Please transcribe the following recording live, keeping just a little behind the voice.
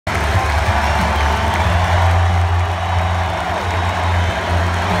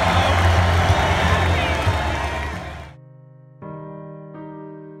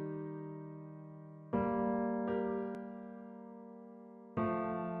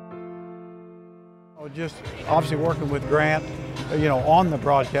Just obviously working with Grant, on the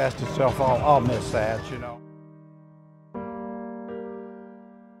broadcast itself, I'll miss that.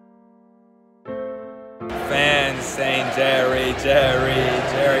 Fans saying Jerry, Jerry,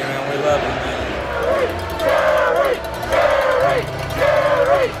 Jerry, man, we love you, man. Jerry, Jerry,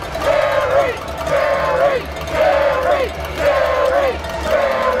 Jerry, Jerry, Jerry, Jerry, Jerry, Jerry,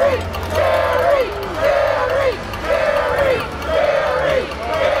 Jerry, Jerry, Jerry, Jerry, Jerry,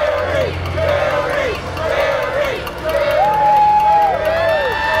 Jerry,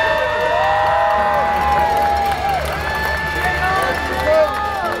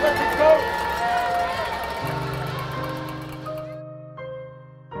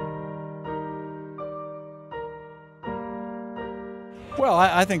 Well,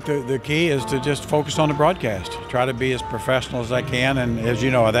 I think the key is to just focus on the broadcast. Try to be as professional as I can, and as you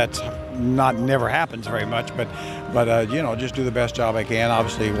know, that's never happens very much. But just do the best job I can.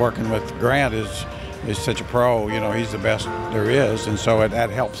 Obviously, working with Grant is such a pro. He's the best there is, and so that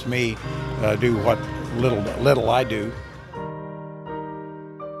helps me do what little I do.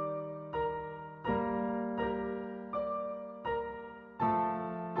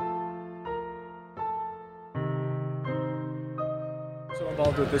 So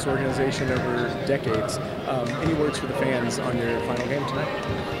involved with this organization over decades. Any words for the fans on your final game tonight?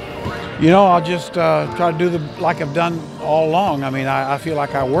 I'll just try to do like I've done all along. I mean, I feel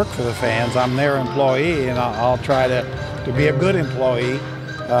like I work for the fans. I'm their employee, and I'll try to be a good employee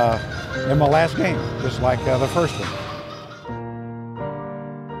in my last game, just like the first one.